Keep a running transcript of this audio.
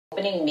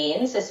reopening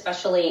means,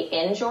 especially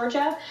in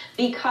Georgia,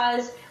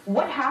 because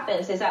what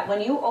happens is that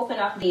when you open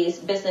up these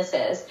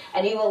businesses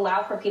and you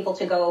allow for people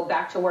to go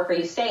back to work, or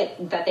you say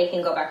that they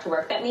can go back to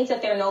work, that means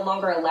that they're no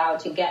longer allowed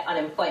to get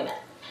unemployment.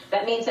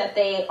 That means that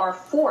they are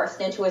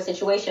forced into a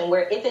situation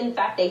where if in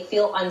fact they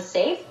feel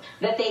unsafe,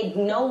 that they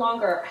no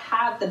longer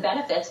have the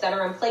benefits that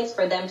are in place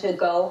for them to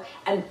go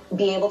and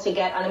be able to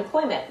get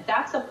unemployment.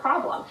 That's a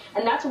problem.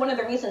 And that's one of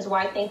the reasons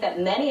why I think that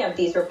many of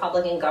these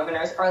Republican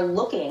governors are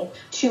looking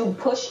to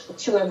push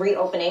to a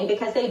reopening,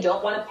 because they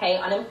don't want to pay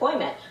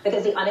unemployment,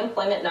 because the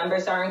unemployment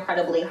numbers are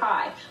incredibly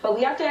high. But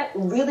we have to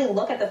really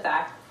look at the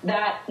fact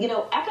that,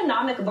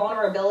 economic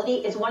vulnerability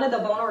is one of the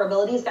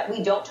vulnerabilities that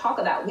we don't talk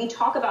about. We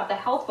talk about the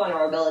health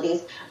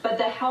vulnerabilities, but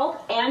the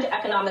health and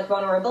economic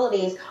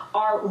vulnerabilities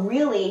are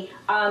really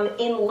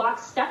in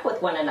lockstep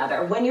with one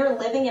another. When you're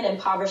living in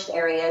impoverished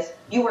areas,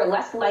 you are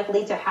less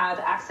likely to have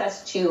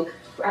access to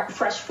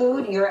fresh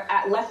food. You're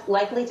less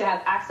likely to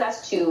have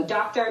access to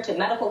doctor, to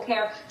medical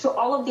care, to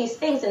all of these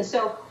things. And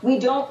so we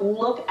don't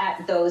look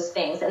at those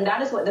things. And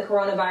that is what the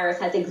coronavirus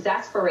has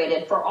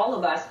exasperated for all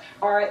of us,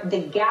 are the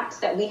gaps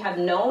that we have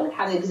known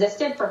have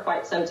existed for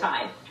quite some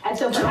time. And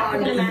so for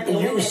John,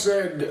 you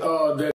said that